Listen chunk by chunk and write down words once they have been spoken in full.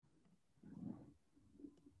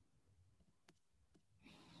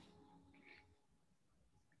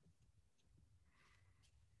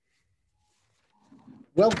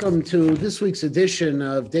Welcome to this week's edition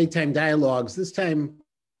of Daytime Dialogues. This time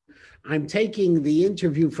I'm taking the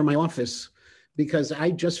interview from my office because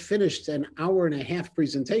I just finished an hour-and-a-half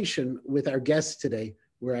presentation with our guest today,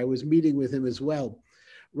 where I was meeting with him as well.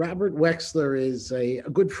 Robert Wexler is a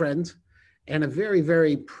good friend and a very,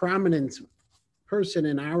 very prominent person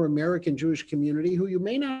in our American Jewish community who you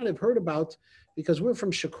may not have heard about because we're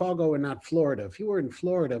from Chicago and not Florida. If you were in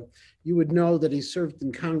Florida, you would know that he served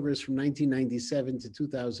in Congress from 1997 to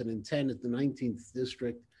 2010 at the 19th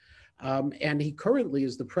District. And he currently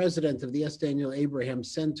is the president of the S. Daniel Abraham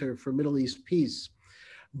Center for Middle East Peace.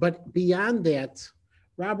 But beyond that,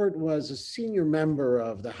 Robert was a senior member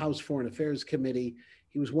of the House Foreign Affairs Committee.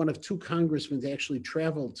 He was one of two congressmen to actually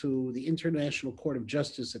travel to the International Court of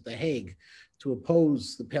Justice at The Hague to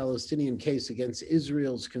oppose the Palestinian case against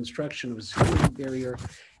Israel's construction of a security barrier.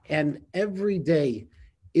 And every day,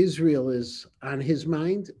 Israel is on his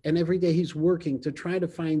mind, and every day he's working to try to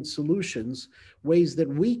find solutions, ways that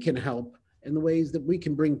we can help, and the ways that we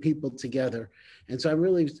can bring people together. And so I'm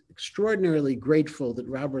really extraordinarily grateful that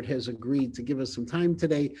Robert has agreed to give us some time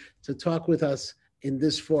today to talk with us in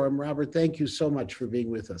this forum. Robert, thank you so much for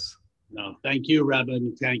being with us. No, thank you, Rabbi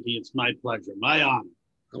Tanky. It's my pleasure, my honor.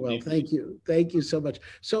 Well, thank you. Thank you so much.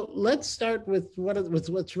 So let's start with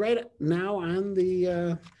what's right now on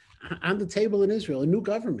the table in Israel, a new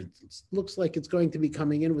government. It looks like it's going to be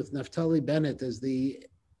coming in with Naftali Bennett as the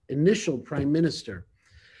initial prime minister.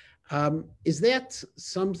 Is that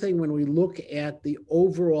something, when we look at the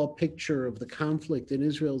overall picture of the conflict in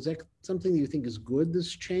Israel, is that something that you think is good, this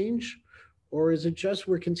change? Or is it just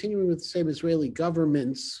we're continuing with the same Israeli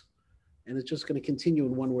governments and it's just going to continue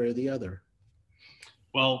in one way or the other?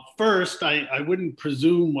 Well, first, I wouldn't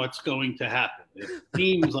presume what's going to happen. It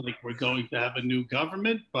seems like we're going to have a new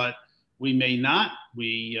government, but we may not.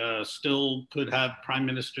 We still could have Prime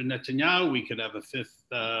Minister Netanyahu. We could have a fifth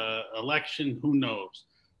election. Who knows?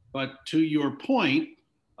 But to your point,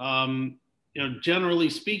 generally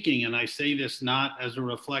speaking, and I say this not as a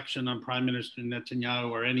reflection on Prime Minister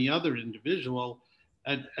Netanyahu or any other individual,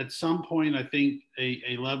 at some point, I think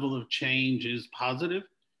a level of change is positive.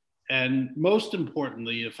 And most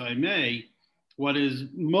importantly, if I may, what is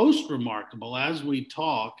most remarkable as we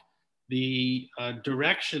talk, the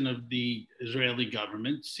direction of the Israeli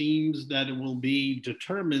government seems that it will be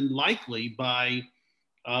determined likely by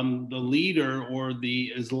the leader or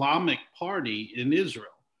the Islamic Party in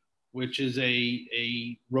Israel, which is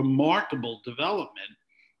a remarkable development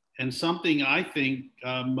and something I think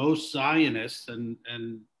most Zionists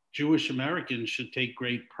and Jewish Americans should take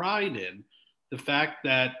great pride in. The fact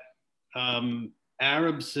that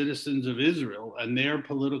Arab citizens of Israel and their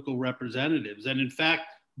political representatives, and in fact,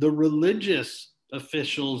 the religious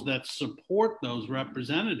officials that support those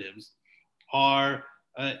representatives are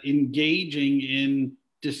engaging in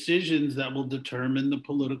decisions that will determine the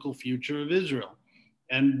political future of Israel.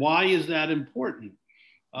 And why is that important?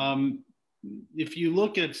 If you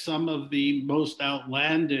look at some of the most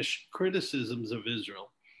outlandish criticisms of Israel,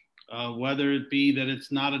 whether it be that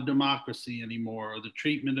it's not a democracy anymore, or the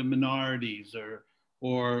treatment of minorities,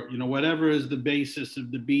 or whatever is the basis of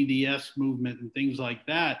the BDS movement and things like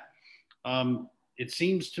that, it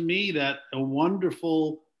seems to me that a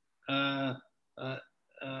wonderful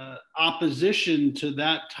opposition to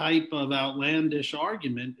that type of outlandish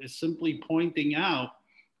argument is simply pointing out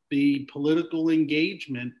the political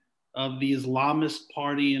engagement of the Islamist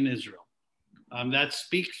Party in Israel. That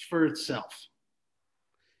speaks for itself.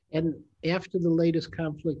 And after the latest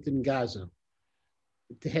conflict in Gaza,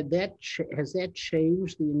 has that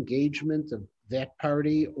changed the engagement of that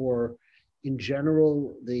party, or in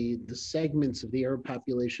general the segments of the Arab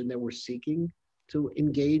population that were seeking to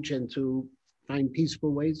engage and to find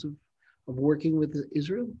peaceful ways of working with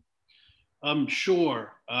Israel?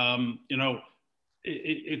 Sure.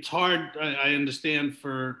 It's hard, I understand,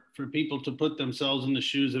 for people to put themselves in the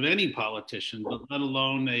shoes of any politician, but let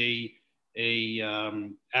alone a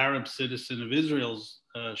Arab citizen of Israel's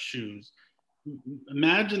shoes.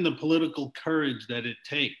 Imagine the political courage that it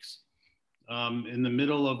takes in the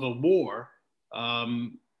middle of a war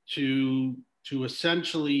to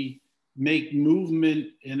essentially make movement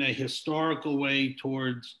in a historical way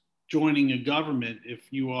towards joining a government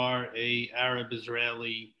if you are a Arab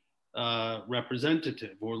Israeli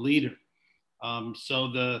representative or leader. So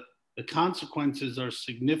the consequences are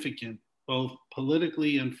significant, both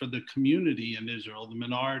politically and for the community in Israel, the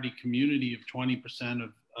minority community of 20%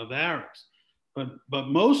 of Arabs. But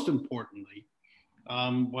most importantly,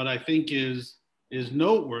 what I think is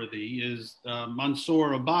noteworthy is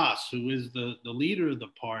Mansour Abbas, who is the leader of the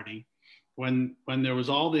party. When there was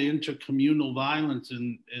all the intercommunal violence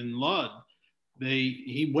in Lud,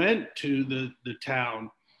 he went to the town.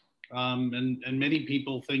 And many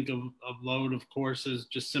people think of Lod, of course, as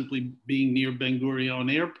just simply being near Ben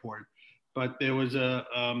Gurion Airport. But there was a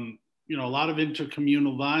lot of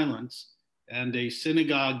intercommunal violence and a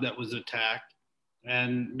synagogue that was attacked.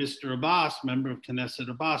 And Mr. Abbas, member of Knesset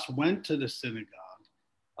Abbas, went to the synagogue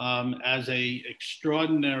as a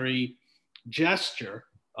extraordinary gesture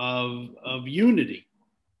of unity.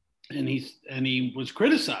 And he was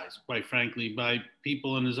criticized, quite frankly, by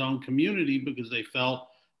people in his own community because they felt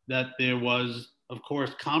that there was, of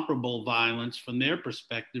course, comparable violence from their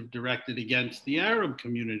perspective directed against the Arab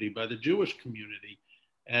community by the Jewish community,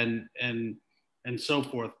 and so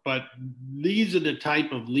forth. But these are the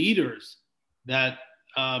type of leaders that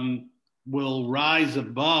will rise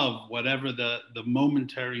above whatever the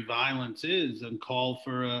momentary violence is and call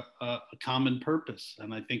for a common purpose.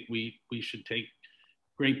 And I think we should take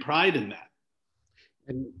great pride in that.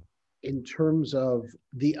 And in terms of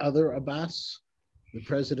the other Abbas, the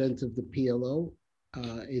president of the PLO,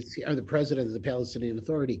 or the president of the Palestinian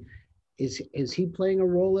Authority, is he playing a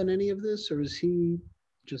role in any of this, or is he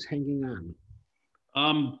just hanging on?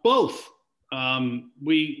 Both.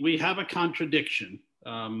 We have a contradiction,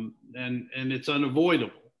 and it's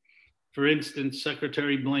unavoidable. For instance,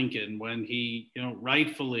 Secretary Blinken, when he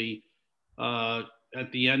rightfully at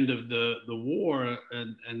the end of the war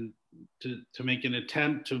and to make an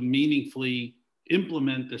attempt to meaningfully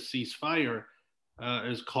implement the ceasefire,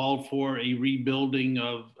 has called for a rebuilding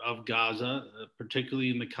of Gaza, particularly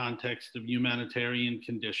in the context of humanitarian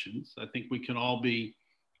conditions. I think we can all be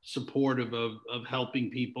supportive of helping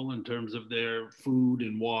people in terms of their food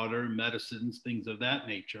and water, medicines, things of that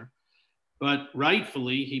nature. But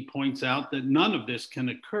rightfully, he points out that none of this can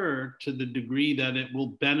occur to the degree that it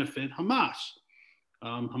will benefit Hamas.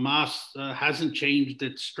 Hamas hasn't changed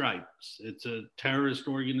its stripes. It's a terrorist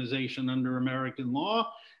organization under American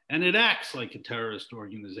law, and it acts like a terrorist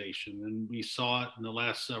organization. And we saw it in the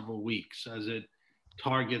last several weeks as it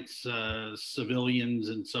targets civilians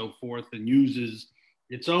and so forth and uses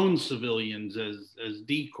its own civilians as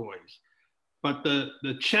decoys. But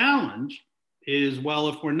the challenge is, well,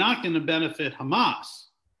 if we're not going to benefit Hamas,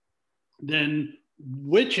 then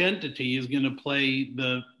which entity is going to play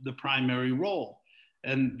the primary role?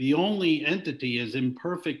 And the only entity, as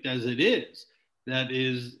imperfect as it is, that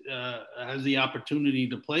has the opportunity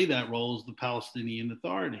to play that role is the Palestinian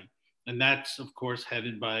Authority. And that's, of course,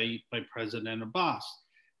 headed by President Abbas.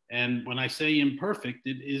 And when I say imperfect,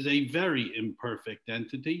 it is a very imperfect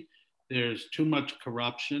entity. There's too much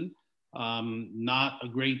corruption, not a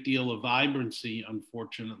great deal of vibrancy,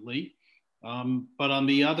 unfortunately. But on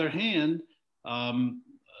the other hand,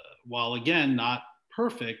 while again, not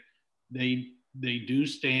perfect, they do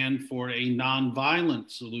stand for a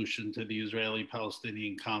nonviolent solution to the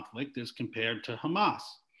Israeli-Palestinian conflict as compared to Hamas.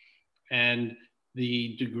 And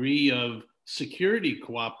the degree of security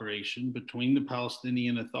cooperation between the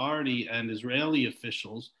Palestinian Authority and Israeli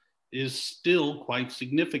officials is still quite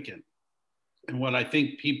significant. And what I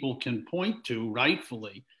think people can point to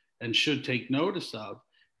rightfully and should take notice of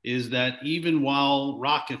is that even while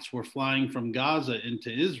rockets were flying from Gaza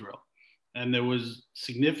into Israel, and there was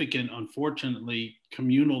significant, unfortunately,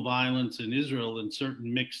 communal violence in Israel in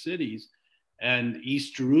certain mixed cities, and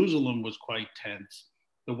East Jerusalem was quite tense,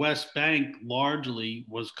 the West Bank largely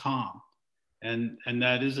was calm. And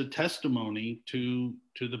that is a testimony to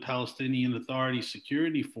the Palestinian Authority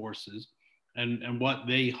security forces and what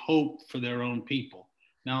they hope for their own people.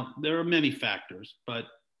 Now, there are many factors, but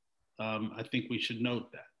I think we should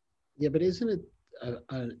note that. Yeah, but isn't it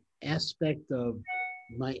an aspect of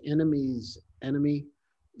my enemy's enemy,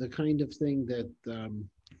 the kind of thing that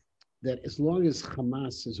as long as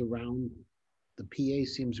Hamas is around, the PA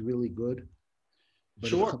seems really good.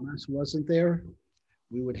 But sure. If Hamas wasn't there,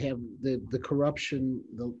 we would have the corruption,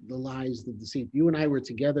 the lies, the deceit. You and I were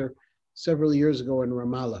together several years ago in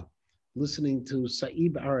Ramallah, listening to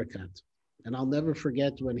Saeb Erekat. And I'll never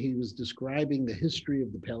forget when he was describing the history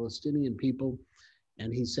of the Palestinian people.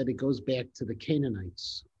 And he said it goes back to the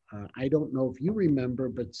Canaanites. I don't know if you remember,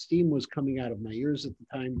 but steam was coming out of my ears at the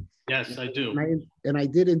time. Yes, I do. And I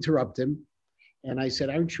did interrupt him. And I said,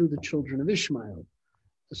 aren't you the children of Ishmael?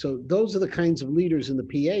 So those are the kinds of leaders in the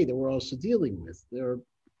PA that we're also dealing with. There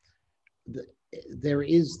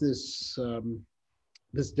is this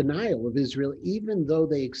this denial of Israel, even though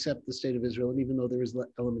they accept the state of Israel, and even though there is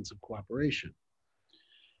elements of cooperation.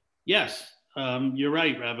 Yes, you're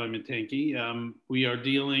right, Rabbi Matanki. We are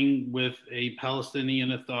dealing with a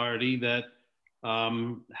Palestinian Authority that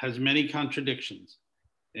has many contradictions,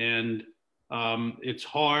 and it's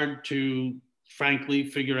hard to, frankly,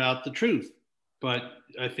 figure out the truth. But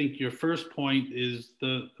I think your first point is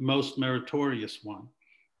the most meritorious one,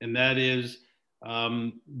 and that is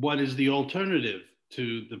what is the alternative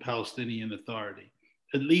to the Palestinian Authority,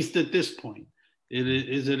 at least at this point?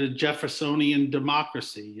 Is it a Jeffersonian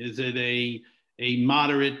democracy? Is it a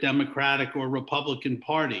moderate Democratic or Republican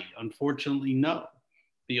Party? Unfortunately, no.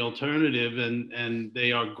 The alternative, and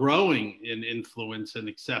they are growing in influence and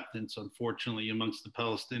acceptance, unfortunately, amongst the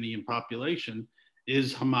Palestinian population,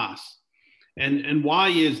 is Hamas. And why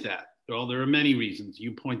is that? Well, there are many reasons.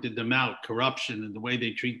 You pointed them out: corruption and the way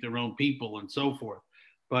they treat their own people and so forth.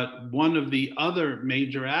 But one of the other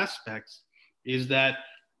major aspects is that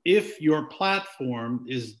if your platform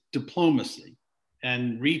is diplomacy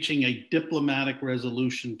and reaching a diplomatic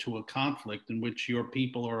resolution to a conflict in which your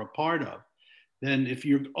people are a part of, then if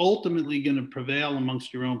you're ultimately going to prevail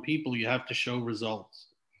amongst your own people, you have to show results.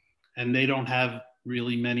 And they don't have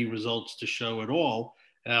really many results to show at all.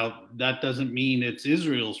 Now, that doesn't mean it's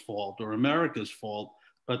Israel's fault or America's fault,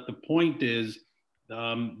 but the point is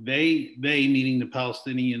they meaning the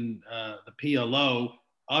Palestinian, the PLO,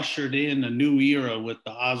 ushered in a new era with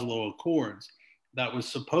the Oslo Accords that was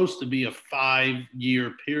supposed to be a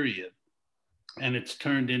 5-year period. And it's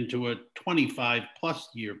turned into a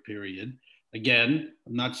 25-plus-year period. Again,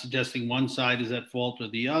 I'm not suggesting one side is at fault or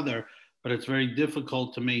the other, but it's very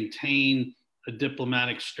difficult to maintain a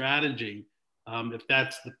diplomatic strategy if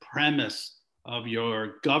that's the premise of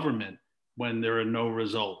your government when there are no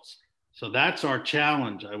results. So that's our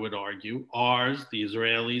challenge, I would argue, ours, the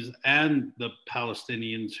Israelis, and the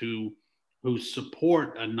Palestinians who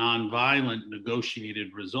support a nonviolent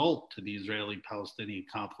negotiated result to the Israeli-Palestinian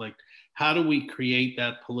conflict. How do we create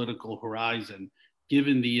that political horizon,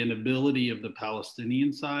 given the inability of the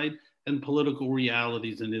Palestinian side and political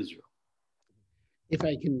realities in Israel? If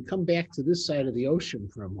I can come back to this side of the ocean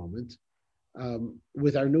for a moment,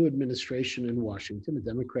 with our new administration in Washington, a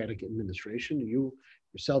Democratic administration, you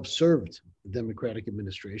yourself served Democratic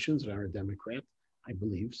administrations and are a Democrat, I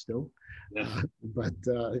believe, still. Yes. But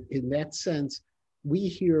in that sense, we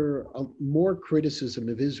hear more criticism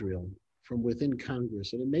of Israel from within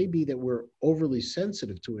Congress, and it may be that we're overly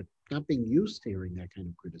sensitive to it, not being used to hearing that kind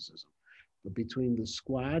of criticism. But between the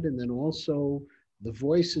squad and then also the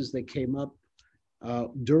voices that came up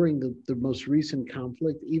during the most recent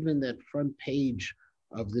conflict, even that front page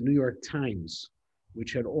of the New York Times,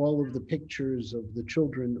 which had all of the pictures of the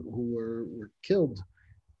children who were killed,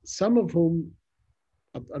 some of whom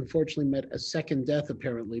unfortunately met a second death,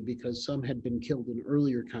 apparently, because some had been killed in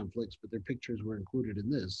earlier conflicts, but their pictures were included in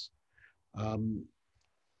this.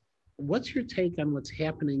 What's your take on what's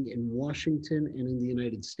happening in Washington and in the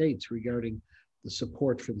United States regarding the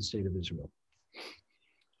support for the state of Israel?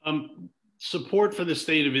 Support for the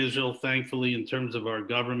state of Israel, thankfully, in terms of our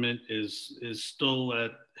government, is still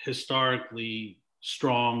at historically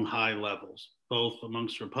strong, high levels, both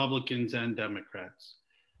amongst Republicans and Democrats.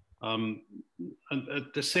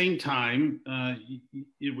 At the same time,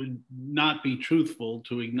 it would not be truthful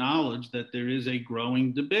to acknowledge that there is a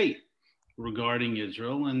growing debate regarding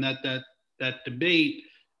Israel, and that debate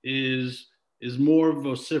is more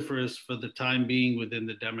vociferous for the time being within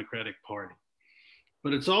the Democratic Party.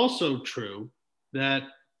 But it's also true that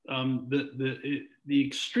the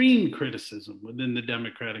extreme criticism within the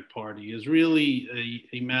Democratic Party is really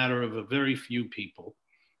a matter of a very few people.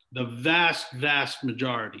 The vast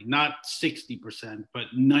majority, not 60%, but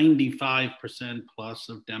 95% plus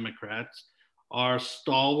of Democrats are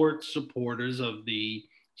stalwart supporters of the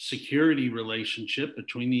security relationship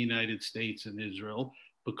between the United States and Israel,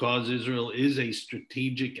 because Israel is a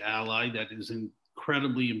strategic ally that is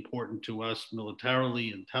incredibly important to us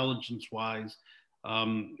militarily, intelligence-wise,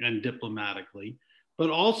 and diplomatically, but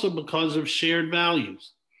also because of shared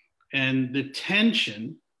values. And the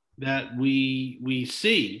tension that we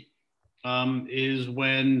see is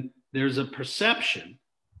when there's a perception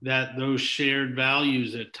that those shared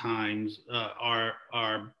values at times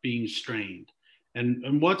are being strained.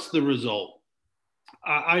 And what's the result?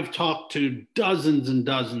 I've talked to dozens and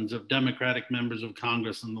dozens of Democratic members of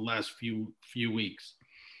Congress in the last few weeks.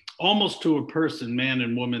 Almost to a person, man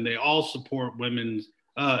and woman, they all support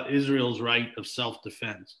Israel's right of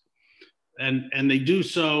self-defense. And they do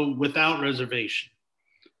so without reservation.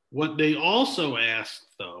 What they also ask,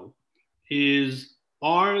 though, is,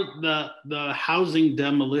 are the housing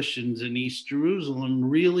demolitions in East Jerusalem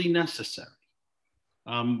really necessary?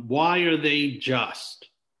 Why are they just?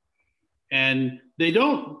 And they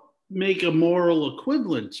don't make a moral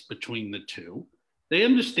equivalence between the two. They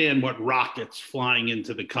understand what rockets flying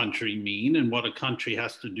into the country mean and what a country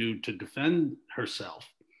has to do to defend herself.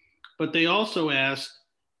 But they also ask,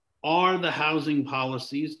 are the housing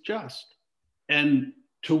policies just? And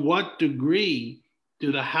to what degree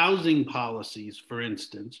do the housing policies, for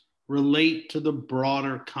instance, relate to the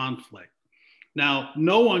broader conflict? Now,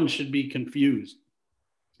 no one should be confused.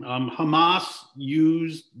 Hamas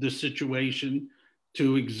used the situation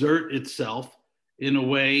to exert itself in a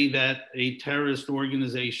way that a terrorist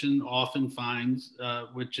organization often finds,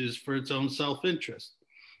 which is for its own self-interest.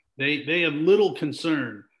 They have little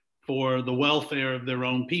concern for the welfare of their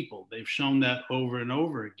own people. They've shown that over and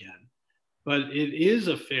over again. But it is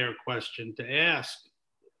a fair question to ask,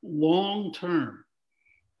 long term,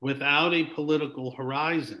 without a political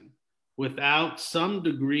horizon, without some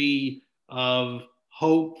degree of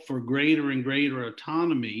hope for greater and greater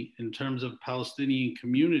autonomy in terms of Palestinian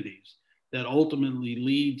communities that ultimately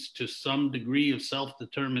leads to some degree of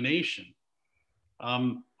self-determination,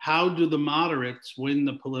 how do the moderates win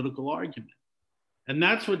the political argument? And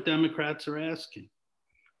that's what Democrats are asking.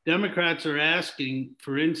 Democrats are asking,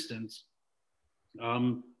 for instance,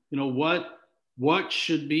 what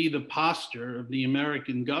should be the posture of the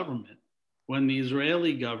American government when the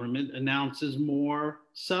Israeli government announces more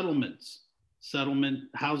settlement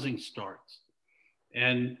housing starts?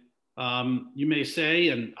 And you may say,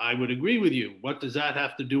 and I would agree with you, what does that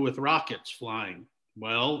have to do with rockets flying?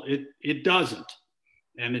 Well, it doesn't.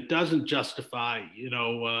 And it doesn't justify,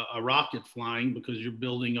 a rocket flying because you're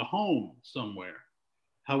building a home somewhere.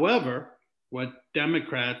 However, what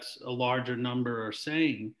Democrats, a larger number, are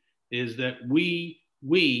saying is that we,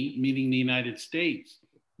 meaning the United States,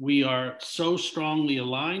 we are so strongly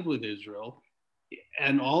aligned with Israel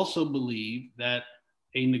and also believe that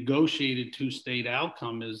a negotiated two-state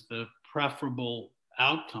outcome is the preferable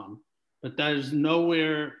outcome, but that is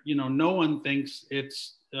nowhere, no one thinks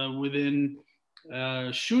it's within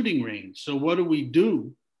shooting range. So what do we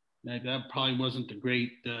do? That probably wasn't a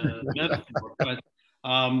great metaphor,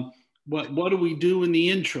 but what do we do in the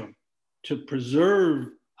interim to preserve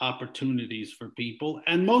opportunities for people?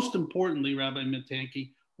 And most importantly, Rabbi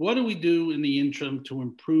Matanki, what do we do in the interim to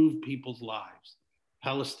improve people's lives,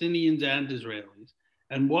 Palestinians and Israelis?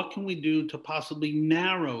 And what can we do to possibly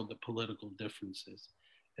narrow the political differences?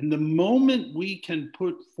 And the moment we can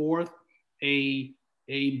put forth a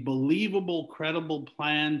believable, credible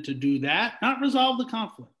plan to do that, not resolve the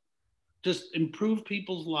conflict, just improve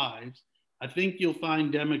people's lives, I think you'll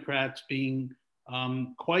find Democrats being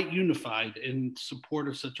quite unified in support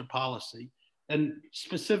of such a policy. And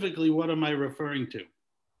specifically, what am I referring to?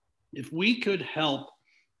 If we could help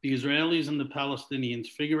the Israelis and the Palestinians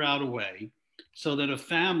figure out a way so that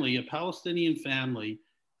a Palestinian family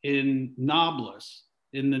in Nablus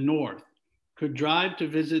in the north could drive to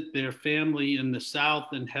visit their family in the south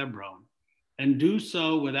in Hebron and do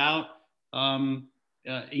so without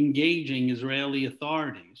engaging Israeli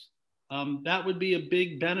authorities, that would be a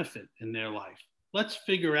big benefit in their life. Let's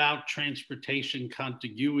figure out transportation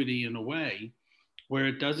contiguity in a way where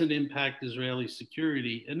it doesn't impact Israeli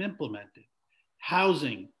security and implement it.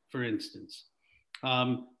 Housing, for instance.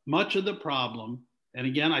 Much of the problem, and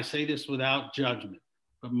again, I say this without judgment,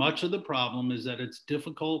 but much of the problem is that it's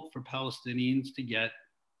difficult for Palestinians to get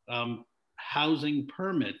housing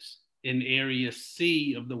permits in Area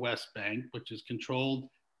C of the West Bank, which is controlled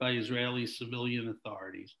by Israeli civilian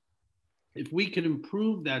authorities. If we could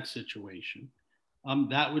improve that situation,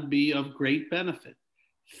 that would be of great benefit.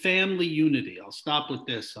 Family unity, I'll stop with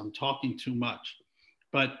this, I'm talking too much.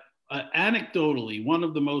 But anecdotally, one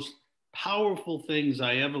of the most powerful things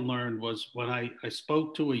I ever learned was when I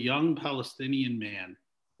spoke to a young Palestinian man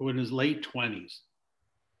who was in his late 20s.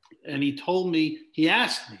 And he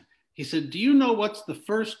asked me, he said, do you know what's the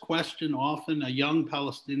first question often a young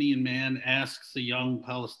Palestinian man asks a young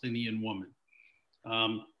Palestinian woman?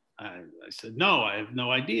 I said, no, I have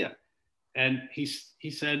no idea. And he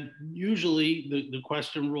said, usually the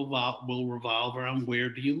question will revolve around where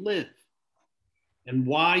do you live? And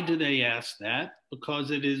why do they ask that?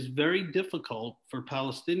 Because it is very difficult for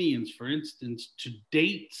Palestinians, for instance, to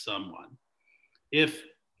date someone. If,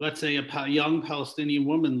 let's say, a young Palestinian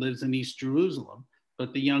woman lives in East Jerusalem,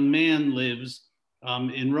 but the young man lives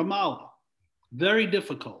in Ramallah. Very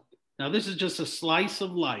difficult. Now, this is just a slice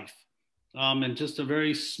of life and just a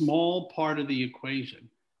very small part of the equation.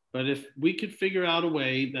 But if we could figure out a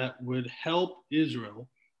way that would help Israel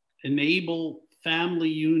enable family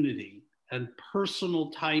unity and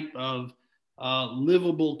personal type of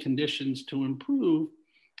livable conditions to improve,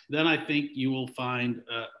 then I think you will find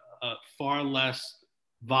a far less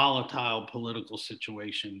volatile political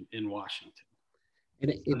situation in Washington.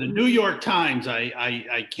 The New York Times,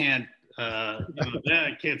 I can't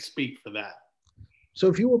I can't speak for that. So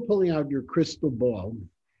if you were pulling out your crystal ball,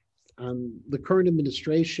 on the current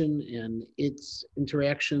administration and its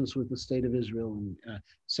interactions with the state of Israel and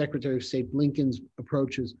Secretary of State Blinken's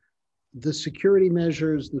approaches, the security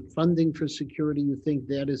measures, the funding for security, you think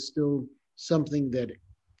that is still something that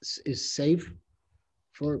is safe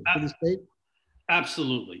for the state?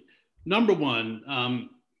 Absolutely. Number one,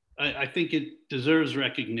 I think it deserves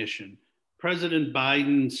recognition. President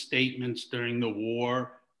Biden's statements during the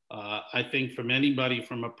war, I think from anybody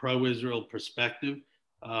from a pro-Israel perspective,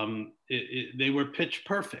 they were pitch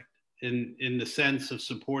perfect in the sense of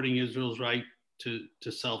supporting Israel's right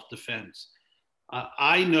to self-defense.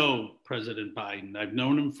 I know President Biden. I've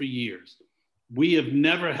known him for years. We have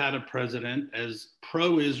never had a president as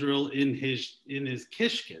pro-Israel in his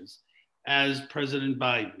kishkas as President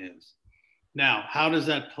Biden is. Now, how does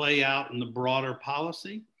that play out in the broader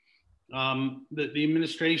policy? The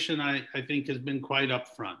administration, I think, has been quite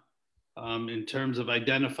upfront in terms of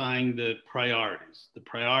identifying the priorities. The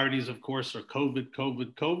priorities, of course, are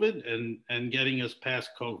COVID, and getting us past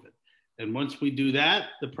COVID. And once we do that,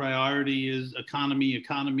 the priority is economy,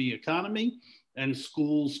 and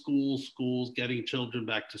schools, getting children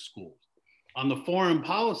back to school. On the foreign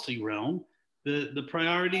policy realm, the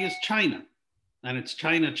priority is China. And it's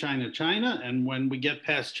China. And when we get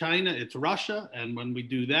past China, it's Russia. And when we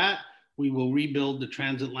do that, we will rebuild the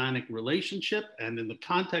transatlantic relationship. And in the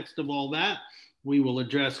context of all that, we will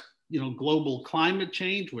address, global climate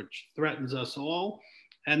change, which threatens us all.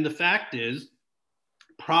 And the fact is,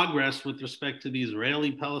 progress with respect to the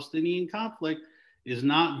Israeli-Palestinian conflict is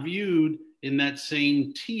not viewed in that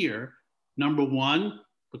same tier. Number one,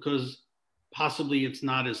 because possibly it's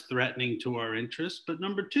not as threatening to our interests. But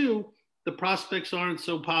number two, the prospects aren't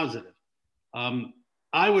so positive.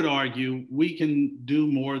 I would argue we can do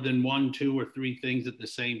more than one, two, or three things at the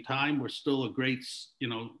same time. We're still a great,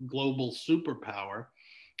 global superpower.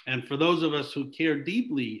 And for those of us who care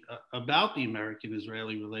deeply about the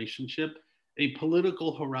American-Israeli relationship, a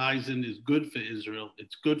political horizon is good for Israel.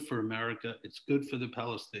 It's good for America. It's good for the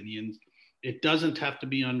Palestinians. It doesn't have to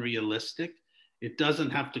be unrealistic. It doesn't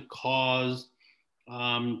have to cause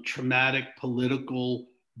traumatic political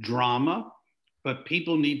drama, but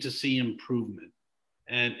people need to see improvement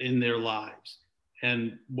and in their lives.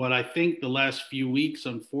 And what I think the last few weeks,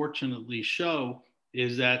 unfortunately, show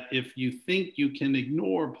is that if you think you can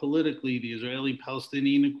ignore politically the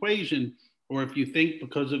Israeli-Palestinian equation, or if you think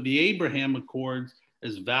because of the Abraham Accords,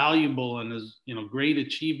 as valuable and as great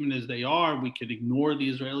achievement as they are, we could ignore the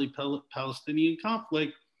Israeli-Palestinian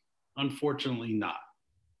conflict, unfortunately not.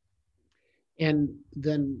 And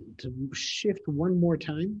then to shift one more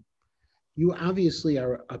time, you obviously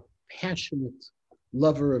are a passionate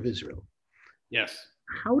lover of Israel. Yes.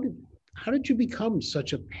 How did you become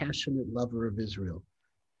such a passionate lover of Israel?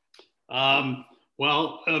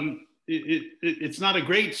 It's not a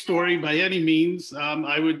great story by any means.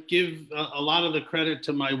 I would give a lot of the credit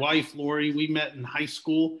to my wife, Lori. We met in high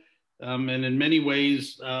school. And in many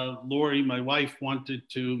ways, Lori, my wife, wanted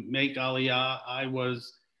to make Aliyah.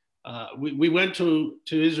 We went to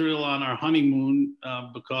Israel on our honeymoon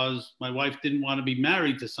because my wife didn't want to be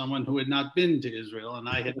married to someone who had not been to Israel, and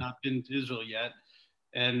I had not been to Israel yet.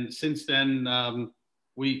 And since then,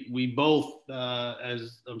 we both,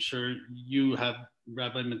 as I'm sure you have,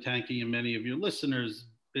 Rabbi Matanki, and many of your listeners,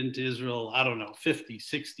 been to Israel, 50,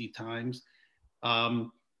 60 times.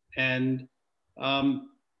 To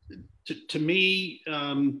me,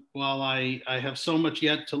 while I have so much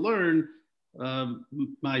yet to learn,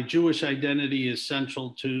 my Jewish identity is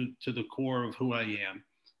central to the core of who I am.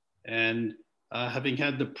 And having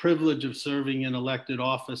had the privilege of serving in elected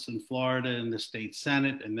office in Florida in the state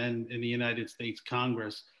Senate and then in the United States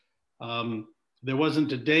Congress, there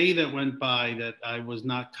wasn't a day that went by that I was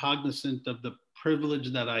not cognizant of the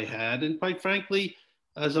privilege that I had. And quite frankly,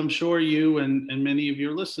 as I'm sure you and many of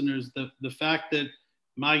your listeners, the fact that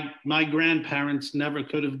my grandparents never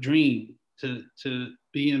could have dreamed to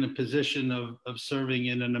be in a position of serving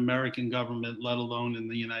in an American government, let alone in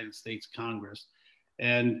the United States Congress.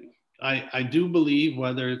 And I do believe,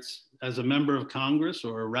 whether it's as a member of Congress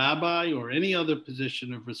or a rabbi or any other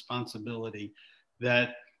position of responsibility,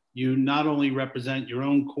 that you not only represent your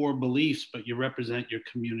own core beliefs, but you represent your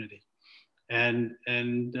community. And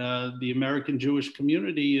the American Jewish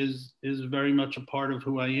community is very much a part of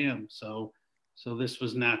who I am. So this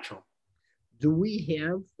was natural. Do we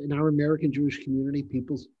have in our American Jewish community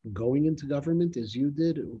people going into government as you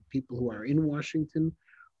did, or people who are in Washington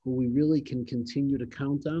who we really can continue to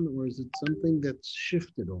count on, or is it something that's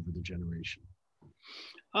shifted over the generation?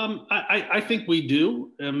 I think we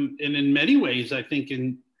do. And in many ways, I think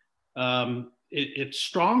it's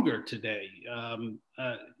stronger today.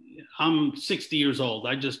 I'm 60 years old.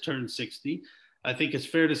 I just turned 60. I think it's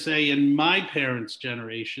fair to say in my parents'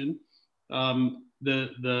 generation,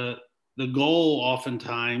 the goal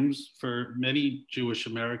oftentimes for many Jewish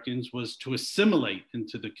Americans was to assimilate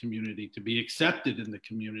into the community, to be accepted in the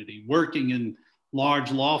community. Working in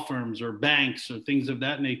large law firms or banks or things of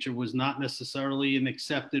that nature was not necessarily an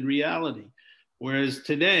accepted reality. Whereas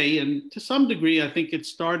today, and to some degree, I think it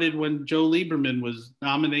started when Joe Lieberman was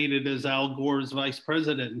nominated as Al Gore's vice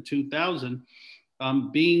president in 2000,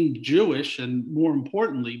 being Jewish, and more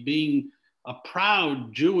importantly, being a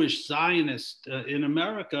proud Jewish Zionist in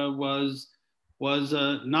America was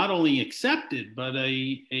not only accepted, but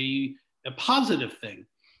a positive thing.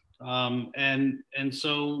 And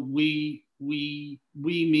so we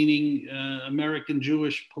meaning American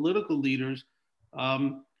Jewish political leaders,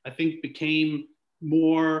 I think became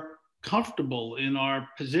more comfortable in our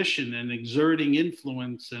position and exerting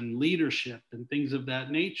influence and leadership and things of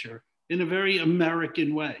that nature in a very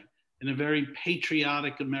American way, in a very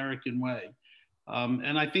patriotic American way.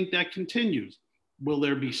 And I think that continues. Will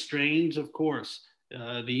there be strains? Of course.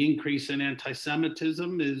 The increase in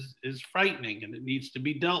anti-Semitism is frightening, and it needs to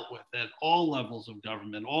be dealt with at all levels of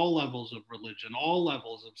government, all levels of religion, all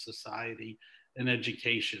levels of society and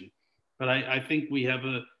education. But I think we have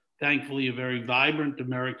thankfully a very vibrant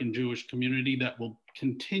American Jewish community that will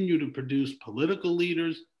continue to produce political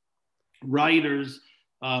leaders, writers,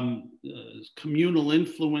 communal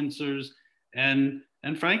influencers, and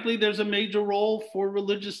frankly, there's a major role for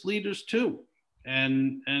religious leaders too.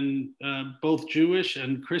 And both Jewish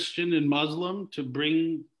and Christian and Muslim to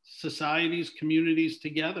bring societies, communities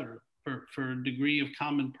together for a degree of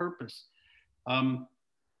common purpose.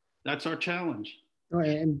 That's our challenge.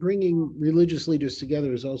 And bringing religious leaders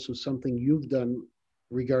together is also something you've done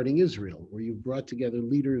regarding Israel, where you've brought together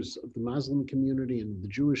leaders of the Muslim community and the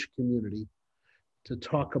Jewish community to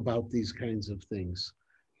talk about these kinds of things.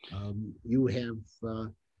 You have,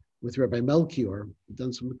 with Rabbi Melchior,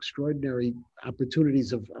 done some extraordinary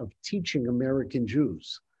opportunities of teaching American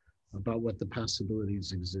Jews about what the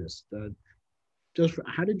possibilities exist. Just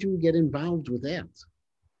how did you get involved with that?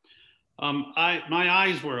 My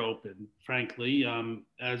eyes were open, frankly.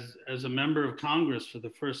 As a member of Congress for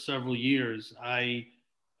the first several years, I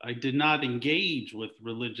did not engage with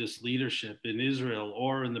religious leadership in Israel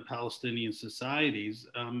or in the Palestinian societies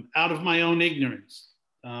out of my own ignorance,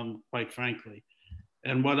 quite frankly.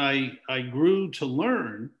 And what I grew to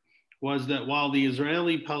learn was that while the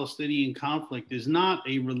Israeli-Palestinian conflict is not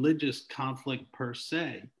a religious conflict per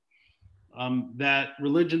se, that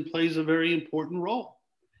religion plays a very important role.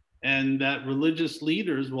 And that religious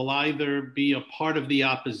leaders will either be a part of the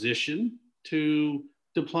opposition to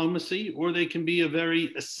diplomacy, or they can be a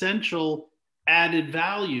very essential added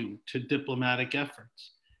value to diplomatic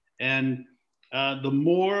efforts. And the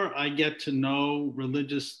more I get to know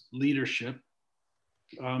religious leadership,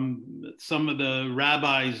 some of the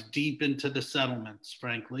rabbis deep into the settlements,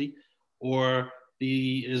 frankly, or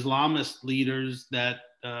the Islamist leaders that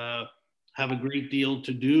have a great deal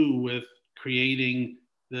to do with creating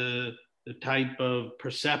the type of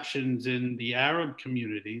perceptions in the Arab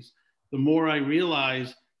communities, the more I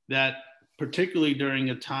realize that, particularly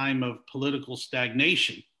during a time of political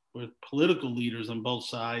stagnation, where political leaders on both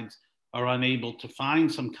sides are unable to find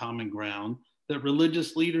some common ground, that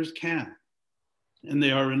religious leaders can. And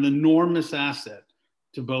they are an enormous asset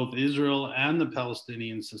to both Israel and the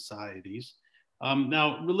Palestinian societies.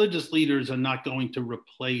 Now, religious leaders are not going to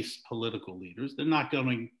replace political leaders. They're not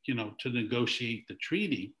going, to negotiate the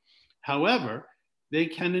treaty. However, they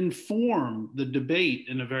can inform the debate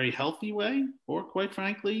in a very healthy way, or quite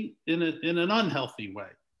frankly, in an unhealthy way.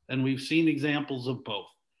 And we've seen examples of both.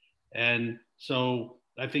 And so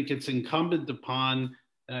I think it's incumbent upon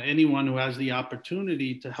anyone who has the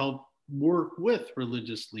opportunity to help work with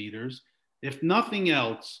religious leaders, if nothing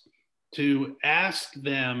else, to ask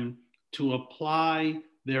them to apply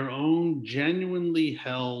their own genuinely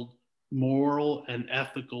held moral and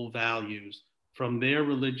ethical values from their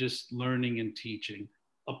religious learning and teaching,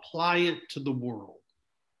 apply it to the world.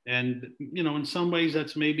 And, in some ways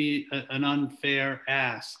that's maybe an unfair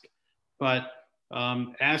ask, but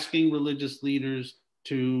asking religious leaders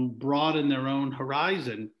to broaden their own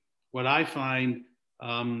horizon, what I find,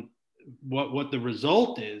 what the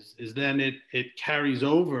result is then it carries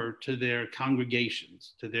over to their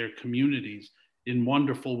congregations, to their communities in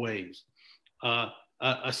wonderful ways.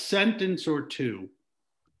 A sentence or two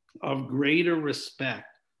of greater respect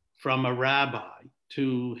from a rabbi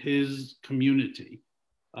to his community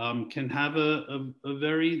can have a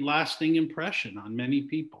very lasting impression on many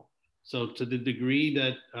people. So to the degree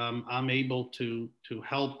that I'm able to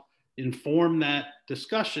help inform that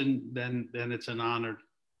discussion, then it's an honor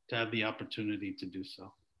to have the opportunity to do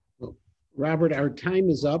so. Well, Robert, our time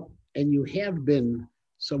is up, and you have been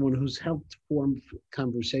someone who's helped form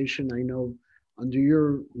conversation. I know under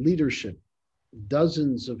your leadership,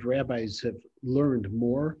 dozens of rabbis have learned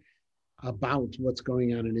more about what's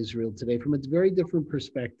going on in Israel today from a very different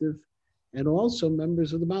perspective. And also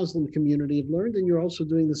members of the Muslim community have learned, and you're also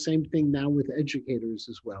doing the same thing now with educators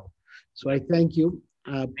as well. So I thank you.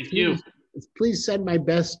 Thank you. Please send my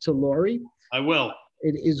best to Lori. I will.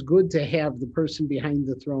 It is good to have the person behind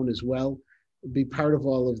the throne as well be part of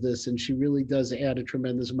all of this, and she really does add a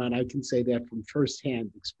tremendous amount. I can say that from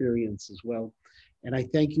firsthand experience as well. And I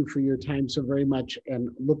thank you for your time so very much, and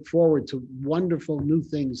look forward to wonderful new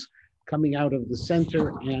things coming out of the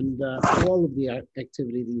center and all of the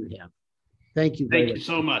activity that you have. Thank you very much. Thank you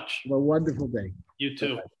so much. Have a wonderful day. You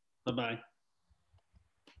too. Bye-bye.